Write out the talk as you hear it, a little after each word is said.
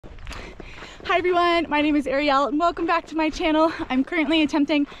Hi everyone, my name is Arielle and welcome back to my channel. I'm currently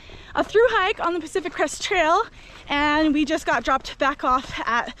attempting a through hike on the Pacific Crest Trail, and we just got dropped back off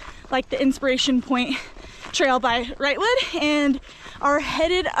at like the Inspiration Point Trail by Wrightwood and are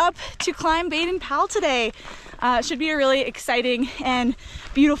headed up to climb Baden-Powell today. It should be a really exciting and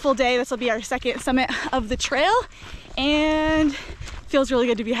beautiful day. This will be our second summit of the trail and feels really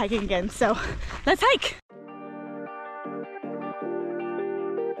good to be hiking again. So let's hike.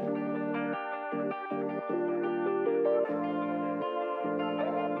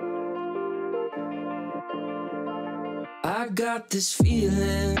 I got this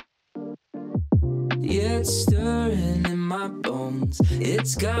feeling, yeah, it's stirring in my bones.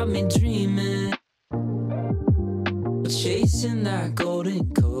 It's got me dreaming, chasing that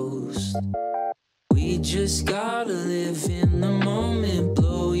golden coast. We just gotta live in the moment,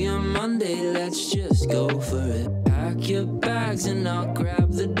 blow your Monday, let's just go for it. Pack your bags and I'll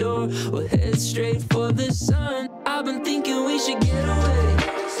grab the door, we'll head straight for the sun. I've been thinking we should get away,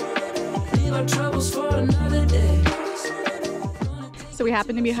 leave our troubles for another day. So we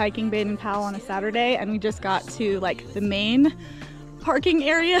happened to be hiking Baden-Powell on a Saturday, and we just got to like the main parking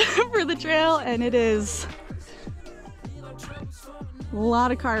area for the trail, and it is a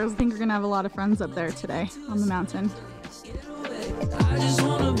lot of cars. I think we're gonna have a lot of friends up there today on the mountain. I just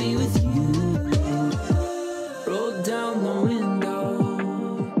wanna be with you. Roll down the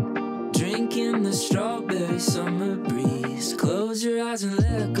window, drinking the strawberry summer breeze. Close your eyes and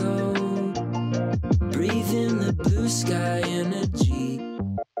let go. Breathe in the blue sky energy.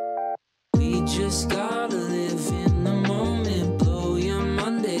 We just gotta live in the moment, blow your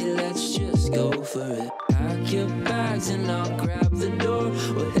Monday, let's just go for it. Pack your bags and I'll grab the door,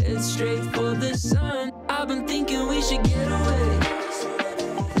 we'll head straight for the sun. I've been thinking we should get away,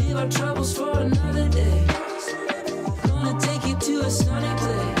 leave our troubles for another day. Gonna take you to a sunny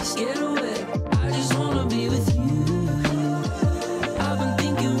place, get away, I just wanna be with you. I've been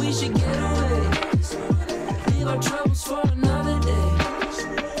thinking we should get away, leave our troubles for another day.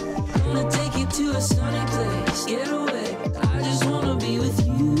 Gonna take you to a sunny place, get away, I just wanna be with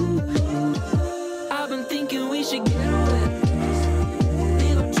you. I've been thinking we should get away,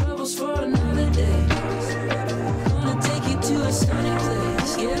 leave our troubles for another day. Gonna take you to a sunny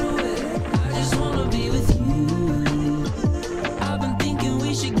place, get away, I just wanna be with you. I've been thinking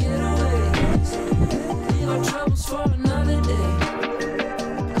we should get away, leave our troubles for another day.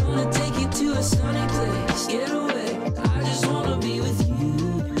 Gonna take you to a sunny place, get away, I just wanna be with you.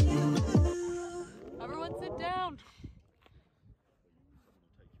 Everyone sit down.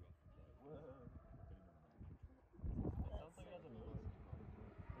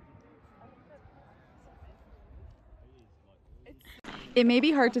 It may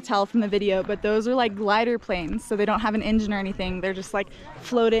be hard to tell from the video, but those are like glider planes, so they don't have an engine or anything. They're just like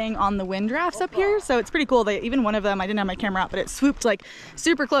floating on the wind drafts up here, so it's pretty cool. Even one of them, I didn't have my camera out, but it swooped like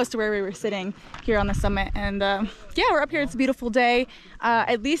super close to where we were sitting here on the summit. And yeah, we're up here. It's a beautiful day.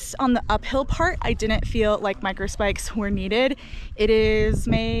 At least on the uphill part, I didn't feel like micro spikes were needed. It is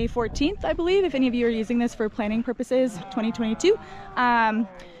May 14th, I believe, if any of you are using this for planning purposes, 2022.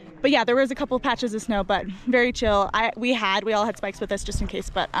 But yeah, there was a couple of patches of snow, but very chill. We all had spikes with us just in case,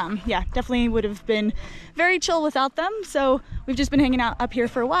 but yeah, definitely would have been very chill without them. So we've just been hanging out up here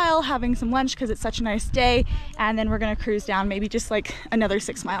for a while, having some lunch because it's such a nice day, and then we're gonna cruise down maybe just like another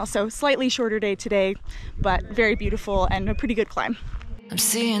 6 miles. So slightly shorter day today, but very beautiful and a pretty good climb. I'm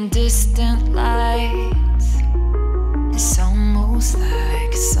seeing distant lights. It's almost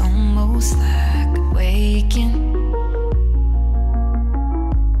like waking.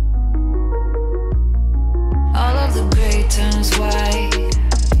 All of the gray turns white.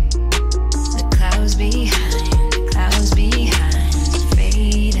 The clouds behind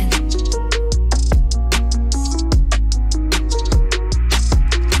fading.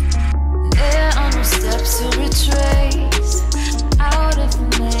 There are no steps to retrace. Out of the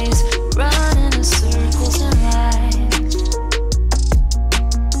maze, running in circles and lines.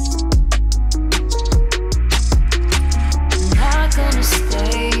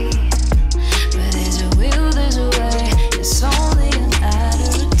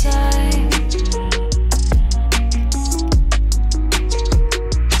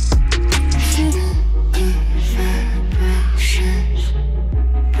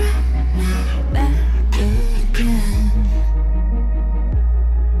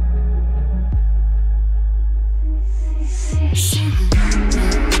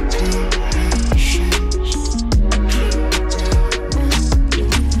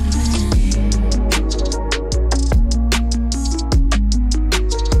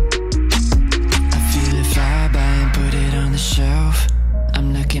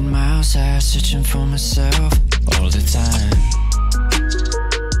 inside, searching for myself all the time.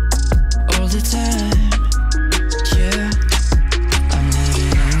 All the time, yeah. I'm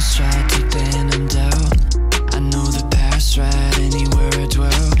living in stride, deep in and doubt. I know the past right anywhere I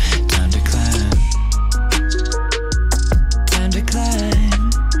dwell. Time to climb. Time to climb,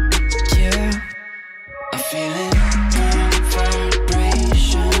 yeah. I feel it.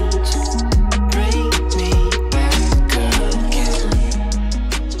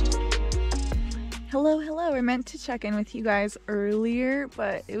 Hello, I meant to check in with you guys earlier,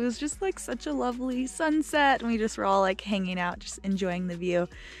 but it was just like such a lovely sunset and we just were all like hanging out, just enjoying the view.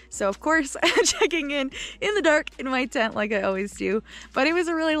 So of course I'm checking in the dark in my tent like I always do, but it was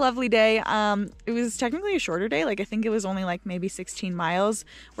a really lovely day. It was technically a shorter day, like I think it was only like maybe 16 miles.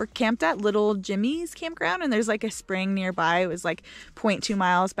 We're camped at Little Jimmy's campground and there's like a spring nearby. It was like 0.2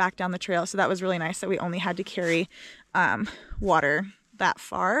 miles back down the trail, so that was really nice that we only had to carry water that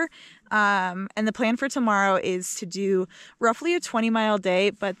far. And the plan for tomorrow is to do roughly a 20-mile day,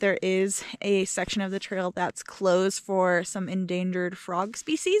 but there is a section of the trail that's closed for some endangered frog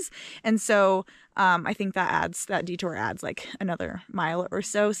species. And so I think that detour adds like another mile or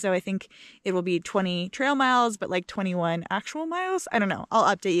so. So I think it will be 20 trail miles, but like 21 actual miles. I don't know.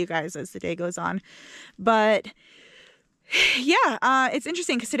 I'll update you guys as the day goes on. But yeah, it's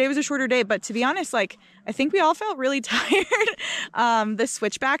interesting because today was a shorter day, but to be honest, like I think we all felt really tired. The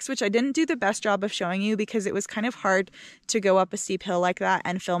switchbacks, which I didn't do the best job of showing you because it was kind of hard to go up a steep hill like that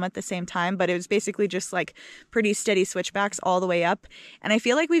and film at the same time, but it was basically just like pretty steady switchbacks all the way up. And I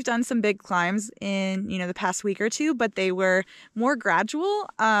feel like we've done some big climbs in, the past week or two, but they were more gradual.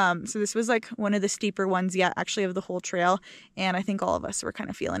 So this was like one of the steeper ones yet actually of the whole trail. And I think all of us were kind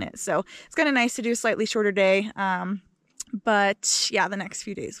of feeling it. So it's kind of nice to do a slightly shorter day. But yeah, the next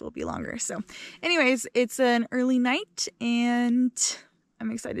few days will be longer. So anyways, it's an early night and I'm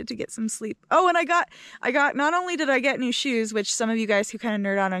excited to get some sleep. Oh, and I got, not only did I get new shoes, which some of you guys who kind of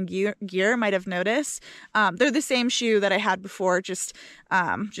nerd out on gear might have noticed. They're the same shoe that I had before, just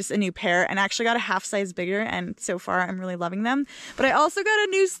a new pair, and I actually got a half size bigger. And so far I'm really loving them. But I also got a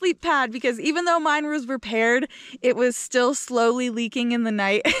new sleep pad because even though mine was repaired, it was still slowly leaking in the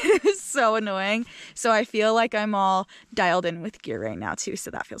night. It was so annoying. So I feel like I'm all dialed in with gear right now too.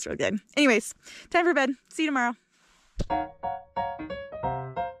 So that feels really good. Anyways, time for bed. See you tomorrow.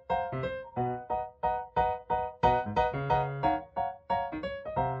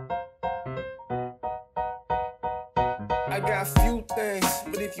 I got few things,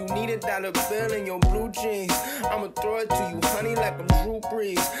 but if you need a dollar bill in your blue jeans, I'ma throw it to you, honey, like I'm Drew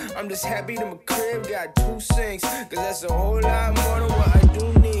Brees. I'm just happy that my crib got 2 sinks, cause that's a whole lot more than what I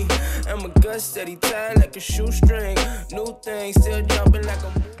do need. And my gut steady tied like a shoestring. New thing, still jumping like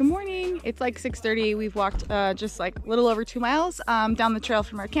a... Good morning. It's like 6:30. We've walked just like a little over 2 miles down the trail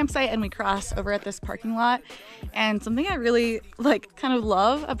from our campsite, and we cross over at this parking lot. And something I really like kind of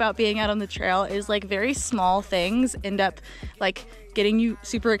love about being out on the trail is like very small things end up like getting you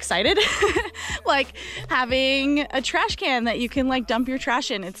super excited. Like having a trash can that you can like dump your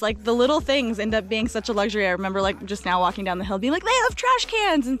trash in. It's like the little things end up being such a luxury. I remember like just now walking down the hill being like, they have trash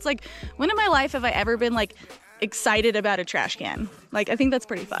cans. And it's like, when in my life have I ever been like excited about a trash can? Like, I think that's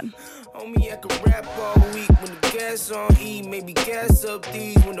pretty fun. Homie, I could rap all week when the gas on E, maybe gas up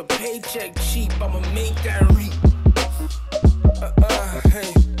these when the paycheck cheap, I'ma make that reap.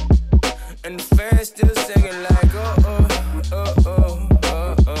 Hey. And the fans still singing like,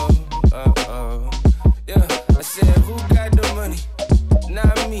 yeah, I said, who got the money?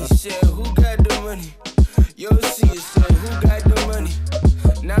 Not me. Said, who got the money? Yo, see it said, who got the money?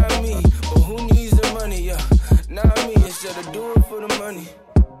 Not me. But who needs the money? Yeah, not me. Instead of do it for the money.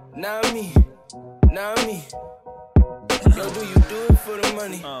 Not me. Not me. Yo, do you do it for the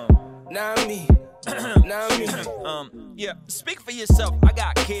money? Not me. Not me. Yeah, speak for yourself. I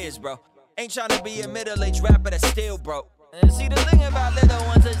got kids, bro. Ain't trying to be a middle-aged rapper that's still broke. And see, the thing about little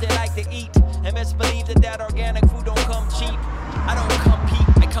ones is they like to eat, and best believe that organic food don't come cheap. I don't compete,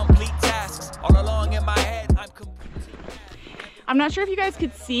 I complete tasks. All along in my head, I'm completing. I'm not sure if you guys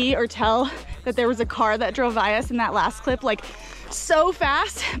could see or tell that there was a car that drove by us in that last clip, like so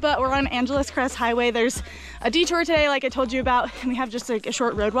fast, but we're on Crest Highway. There's a detour today, like I told you about, and we have just like a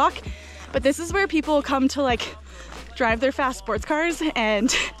short road walk. But this is where people come to like drive their fast sports cars,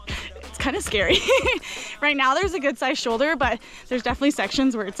 and it's kind of scary. Right now there's a good sized shoulder, but there's definitely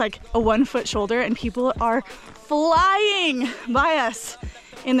sections where it's like a 1 foot shoulder and people are flying by us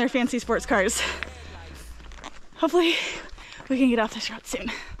in their fancy sports cars. Hopefully we can get off this road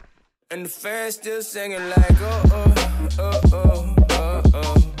soon. And the fans still singing like,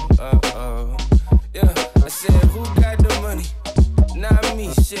 yeah, I said, who got the money? Not me.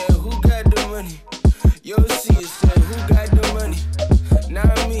 Said, who got money? You'll see it, say, who got the money?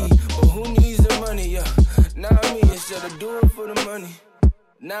 Not me, but who needs the money, yeah. Not me, instead of do it for the money.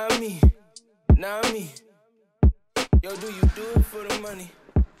 Not me, not me. Yo, do you do it for the money?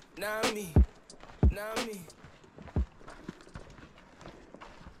 Not me, not me.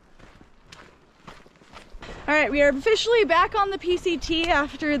 All right, we are officially back on the PCT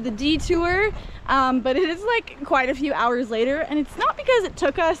after the detour, but it is like quite a few hours later, and it's not because it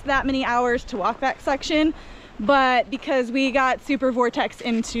took us that many hours to walk that section, but because we got super vortex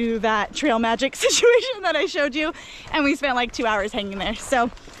into that trail magic situation that I showed you, and we spent like 2 hours hanging there. So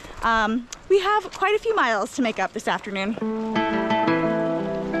we have quite a few miles to make up this afternoon.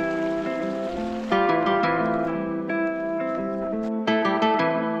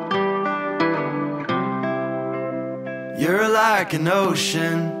 You're like an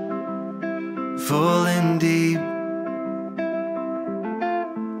ocean, full and deep.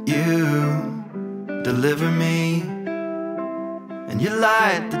 You deliver me, and you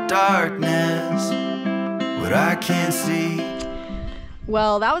light the darkness, what I can't see.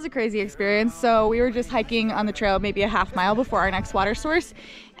 Well, that was a crazy experience. So we were just hiking on the trail maybe a half mile before our next water source,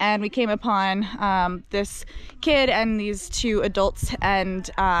 and we came upon this kid and these two adults, and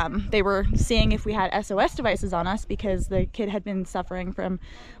they were seeing if we had SOS devices on us because the kid had been suffering from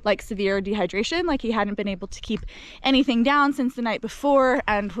like severe dehydration. Like he hadn't been able to keep anything down since the night before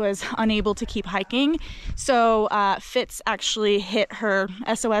and was unable to keep hiking. So Fitz actually hit her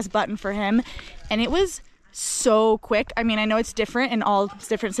SOS button for him, and it was so quick. I mean, I know it's different in all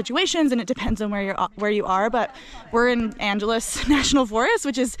different situations and it depends on where you are, but we're in Angeles National Forest,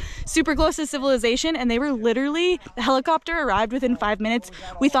 which is super close to civilization, and they were literally, the helicopter arrived within 5 minutes.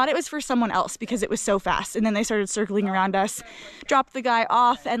 We thought it was for someone else because it was so fast, and then they started circling around us, dropped the guy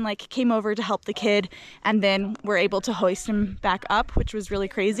off, and like came over to help the kid, and then were able to hoist him back up, which was really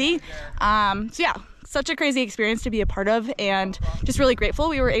crazy. So yeah, such a crazy experience to be a part of, and just really grateful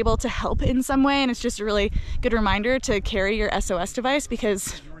we were able to help in some way. And it's just a really good reminder to carry your SOS device,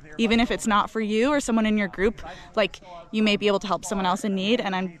 because even if it's not for you or someone in your group, like you may be able to help someone else in need.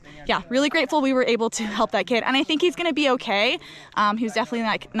 And I'm really grateful we were able to help that kid, and I think he's gonna be okay. He was definitely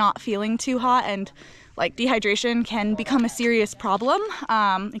like not feeling too hot, and like dehydration can become a serious problem.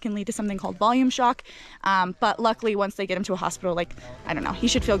 It can lead to something called volume shock, but luckily once they get him to a hospital, like I don't know, he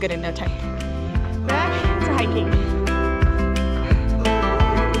should feel good in no time. Back to hiking.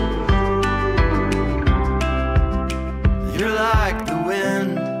 You're like the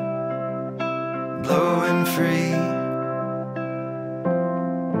wind, blowing free.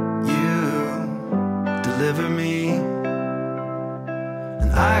 You deliver me,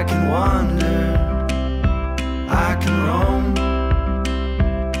 and I can wander, I can roam.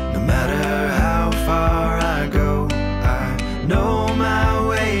 No matter how far I go, I know my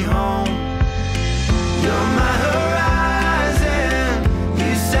way home. You're my horizon,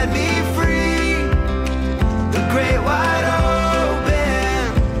 you set me free. The great wide open,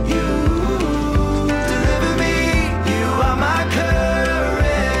 you deliver me. You are my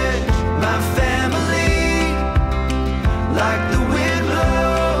courage, my family. Like the wind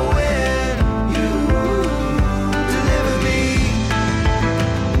blowing, you deliver me.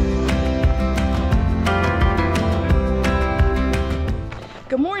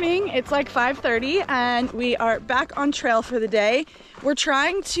 Good morning, it's like 5:30 and we are back on trail for the day. We're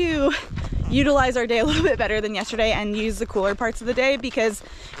trying to utilize our day a little bit better than yesterday and use the cooler parts of the day, because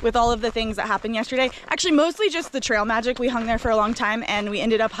with all of the things that happened yesterday, actually mostly just the trail magic, we hung there for a long time and we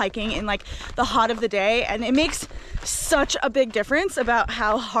ended up hiking in like the hot of the day, and it makes such a big difference about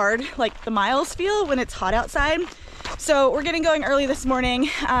how hard like the miles feel when it's hot outside. So we're getting going early this morning.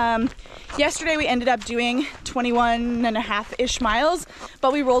 Yesterday we ended up doing 21.5-ish miles,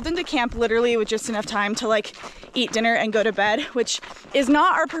 but we rolled into camp literally with just enough time to like eat dinner and go to bed, which is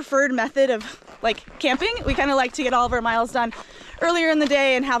not our preferred method of like camping. We kind of like to get all of our miles done earlier in the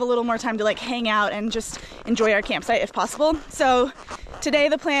day and have a little more time to like hang out and just enjoy our campsite if possible. So today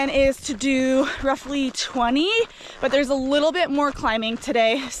the plan is to do roughly 20, but there's a little bit more climbing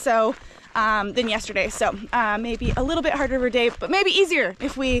today than yesterday, so maybe a little bit harder of a day, but maybe easier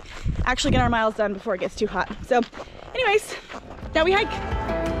if we actually get our miles done before it gets too hot. So anyways, now we hike.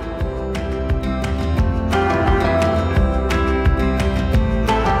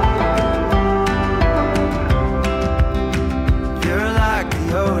 You're like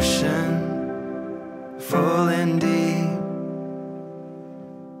the ocean, full and deep.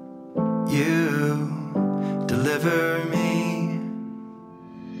 You deliver me.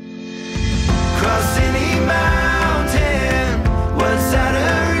 Cross any mountain, what's out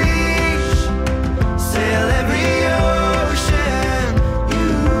of reach? Sail every ocean,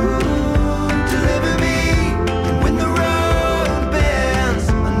 you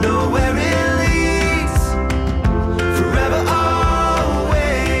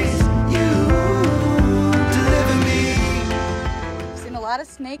a lot of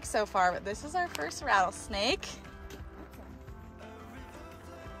snakes so far, but this is our first rattlesnake.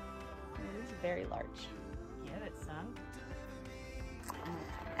 It is very large. Yeah, it's some.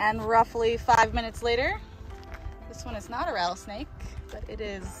 And roughly 5 minutes later, this one is not a rattlesnake, but it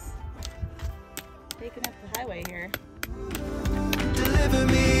is taking up the highway here. Deliver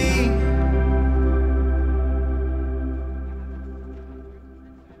me.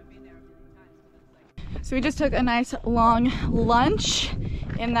 So we just took a nice long lunch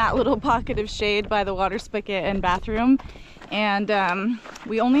in that little pocket of shade by the water spigot and bathroom. And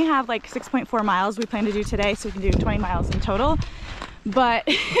we only have like 6.4 miles we plan to do today, so we can do 20 miles in total. But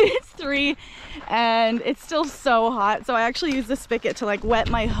it's 3 and it's still so hot. So I actually used the spigot to like wet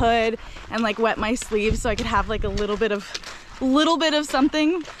my hood and like wet my sleeves so I could have like a little bit of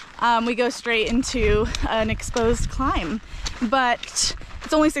something. We go straight into an exposed climb, but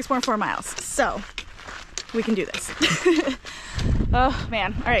it's only 6.4 miles. So we can do this. Oh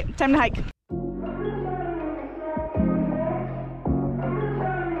man. All right, time to hike.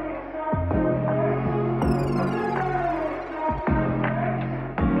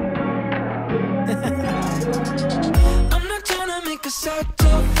 I'm not trying to make a out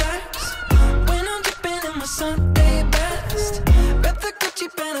too fast. When I'm dipping in my Sunday best, bet the Gucci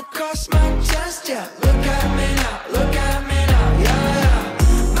band across my chest. Yeah, look at me now, look at me now, yeah,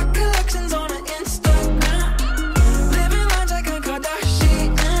 yeah. My collection's on an Instagram, living life like a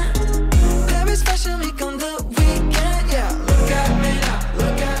Kardashian. Paris fashion week on the weekend. Yeah, look at me now,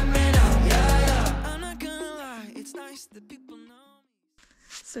 look at me now, yeah, yeah. I'm not gonna lie, it's nice that people know.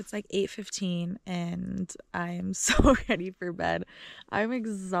 So it's like 8:15 and I'm so ready for bed. I'm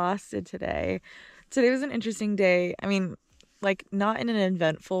exhausted today. Today was an interesting day. I mean, like not in an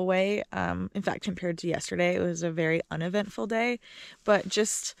eventful way. In fact, compared to yesterday, it was a very uneventful day, but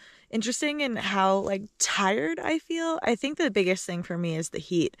just interesting in how like tired I feel. I think the biggest thing for me is the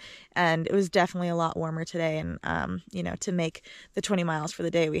heat, and it was definitely a lot warmer today. And you know, to make the 20 miles for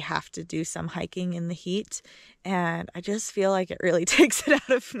the day, we have to do some hiking in the heat, and I just feel like it really takes it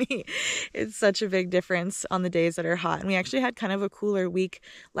out of me. It's such a big difference on the days that are hot. And we actually had kind of a cooler week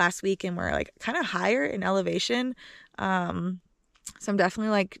last week, and we're like kind of higher in elevation. So I'm definitely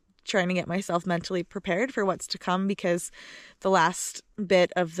like trying to get myself mentally prepared for what's to come, because the last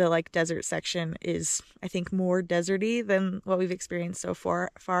bit of the like desert section is, I think, more deserty than what we've experienced so far,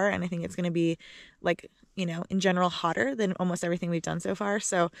 and I think it's going to be like, you know, in general hotter than almost everything we've done so far.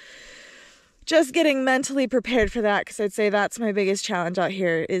 So just getting mentally prepared for that, because I'd say that's my biggest challenge out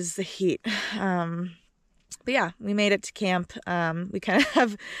here is the heat. But yeah, we made it to camp. We kind of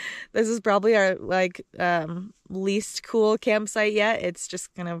have, this is probably our like least cool campsite yet. It's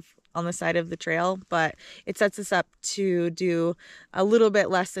just kind of on the side of the trail, but it sets us up to do a little bit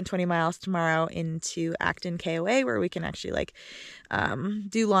less than 20 miles tomorrow into Acton KOA, where we can actually like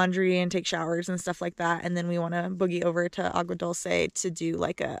do laundry and take showers and stuff like that. And then we want to boogie over to Agua Dulce to do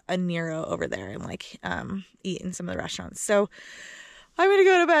like a Nero over there and like eat in some of the restaurants. So I'm going to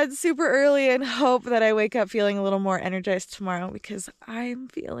go to bed super early and hope that I wake up feeling a little more energized tomorrow, because I'm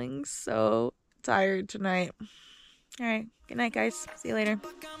feeling so tired tonight. All right. Good night, guys. See you later.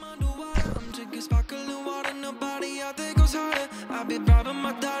 I'm drinking sparkling water, nobody out there goes harder. I'll be robbing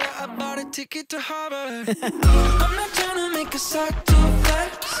my daughter, I bought a ticket to Harvard. I'm not trying to make a sock too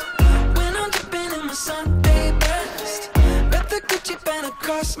fast. When I'm dipping in my Sunday best, bet the Gucci band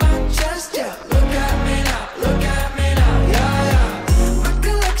across my chest. Yeah, look at me now, look at me now, yeah, yeah. My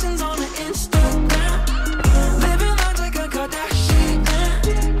collection's on the Instagram, living life like a Kardashian.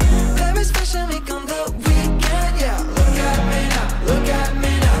 Paris fashion week on the weekend. Yeah, look at me now, look at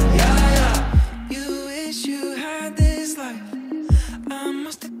me now, yeah, yeah. You wish you had this life, I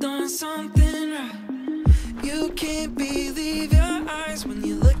must have done something right. You can't believe your eyes when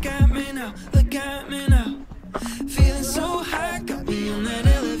you look at me now, look at me now. Feeling so high, got me on that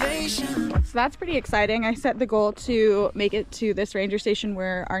elevation. So that's pretty exciting. I set the goal to make it to this ranger station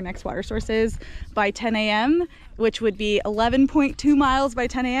where our next water source is by 10 a.m., which would be 11.2 miles by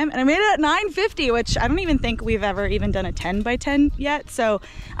 10 a.m. And I made it at 9:50, which I don't even think we've ever even done a 10 by 10 yet. So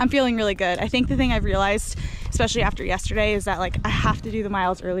I'm feeling really good. I think the thing I've realized, especially after yesterday, is that like I have to do the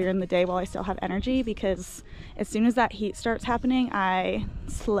miles earlier in the day while I still have energy, because as soon as that heat starts happening, I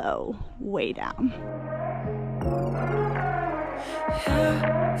slow way down.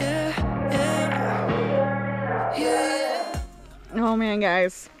 Oh man,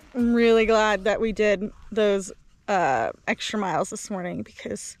 guys, I'm really glad that we did those extra miles this morning,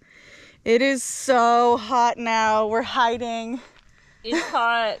 because it is so hot now. We're hiding It's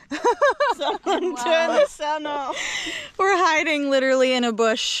hot. Someone turn the sun off. We're hiding literally in a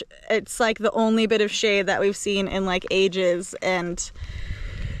bush. It's like the only bit of shade that we've seen in like ages. And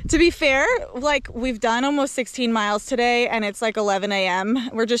to be fair, like we've done almost 16 miles today and it's like 11 a.m.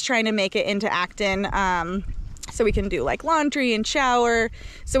 We're just trying to make it into Acton so we can do like laundry and shower.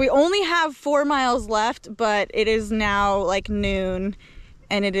 So we only have 4 miles left, but it is now like noon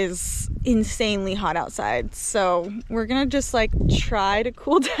and it is insanely hot outside. So we're gonna just like try to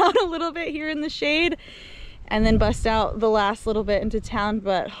cool down a little bit here in the shade and then bust out the last little bit into town.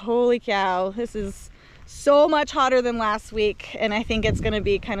 But holy cow, this is so much hotter than last week. And I think it's gonna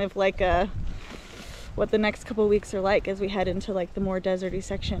be kind of like what the next couple weeks are like as we head into like the more deserty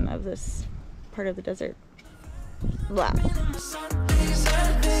section of this part of the desert. Blah.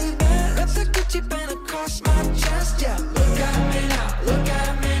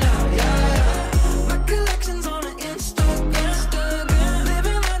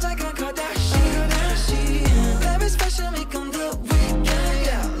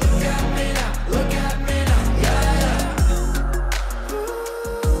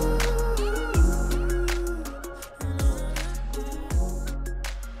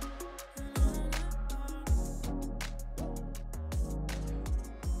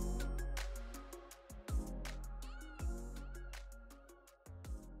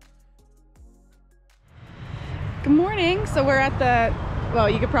 Good morning. So we're at the, well,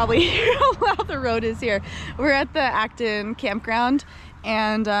 you could probably hear how loud the road is here. We're at the Acton campground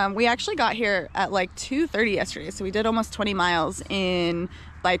and we actually got here at like 2:30 yesterday. So we did almost 20 miles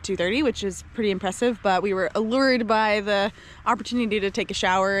by 2:30, which is pretty impressive, but we were allured by the opportunity to take a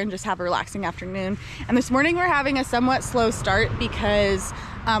shower and just have a relaxing afternoon. And this morning we're having a somewhat slow start because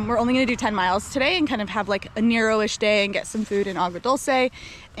we're only going to do 10 miles today and kind of have like a narrow-ish day and get some food in Agua Dulce.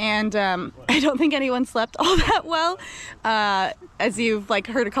 And I don't think anyone slept all that well. As you've like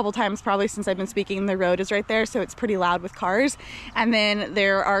heard a couple times probably since I've been speaking, the road is right there, so it's pretty loud with cars. And then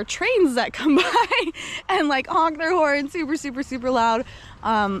there are trains that come by and like honk their horn super, super, super loud.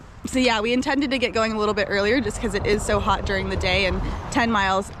 So yeah, we intended to get going a little bit earlier just because it is so hot during the day, and 10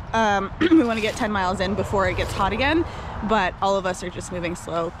 miles, we want to get 10 miles in before it gets hot again. But all of us are just moving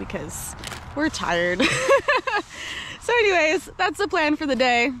slow because we're tired. So anyways, that's the plan for the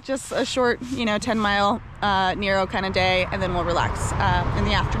day. Just a short, 10-mile Nero kind of day, and then we'll relax in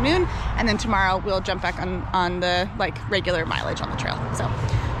the afternoon. And then tomorrow we'll jump back on the like regular mileage on the trail. So,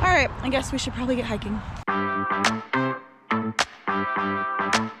 all right, I guess we should probably get hiking.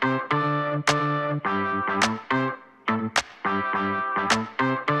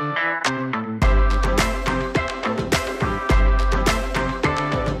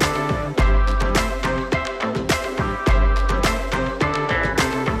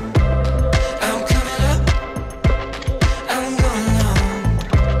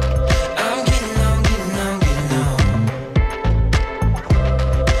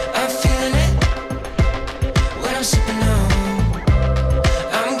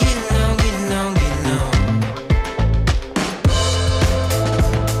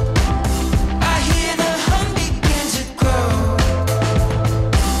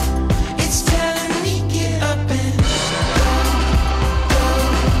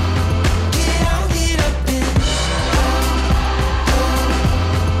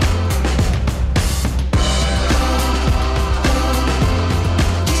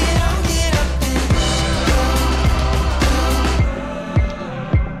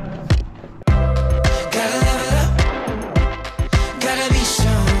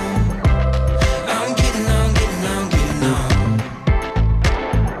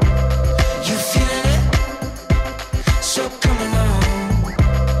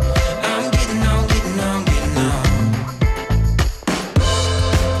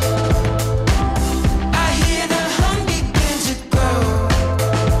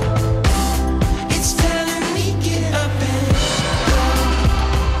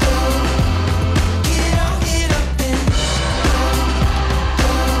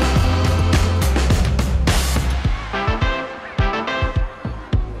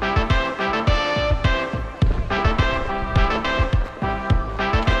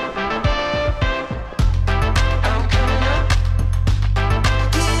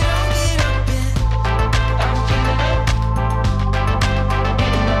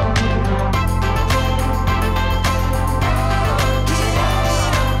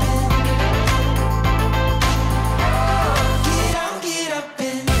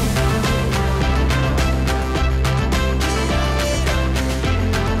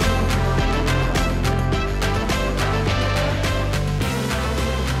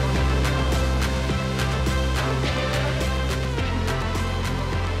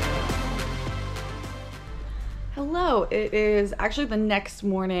 So it is actually the next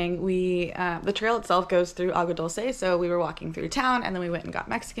morning. We the trail itself goes through Agua Dulce, so we were walking through town and then we went and got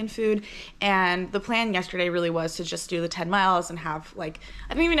Mexican food. And the plan yesterday really was to just do the 10 miles and have like,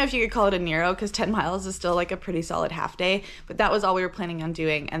 I don't even know if you could call it a Nero because 10 miles is still like a pretty solid half day, but that was all we were planning on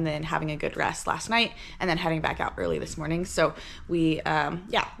doing, and then having a good rest last night and then heading back out early this morning. So we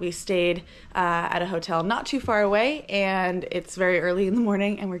we stayed at a hotel not too far away, and it's very early in the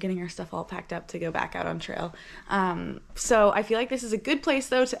morning and we're getting our stuff all packed up to go back out on trail. So I feel like this is a good place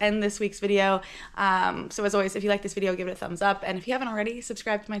though to end this week's video. So as always, if you like this video, give it a thumbs up, and if you haven't already,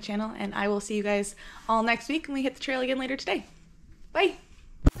 subscribe to my channel, and I will see you guys all next week when we hit the trail again later today. Bye.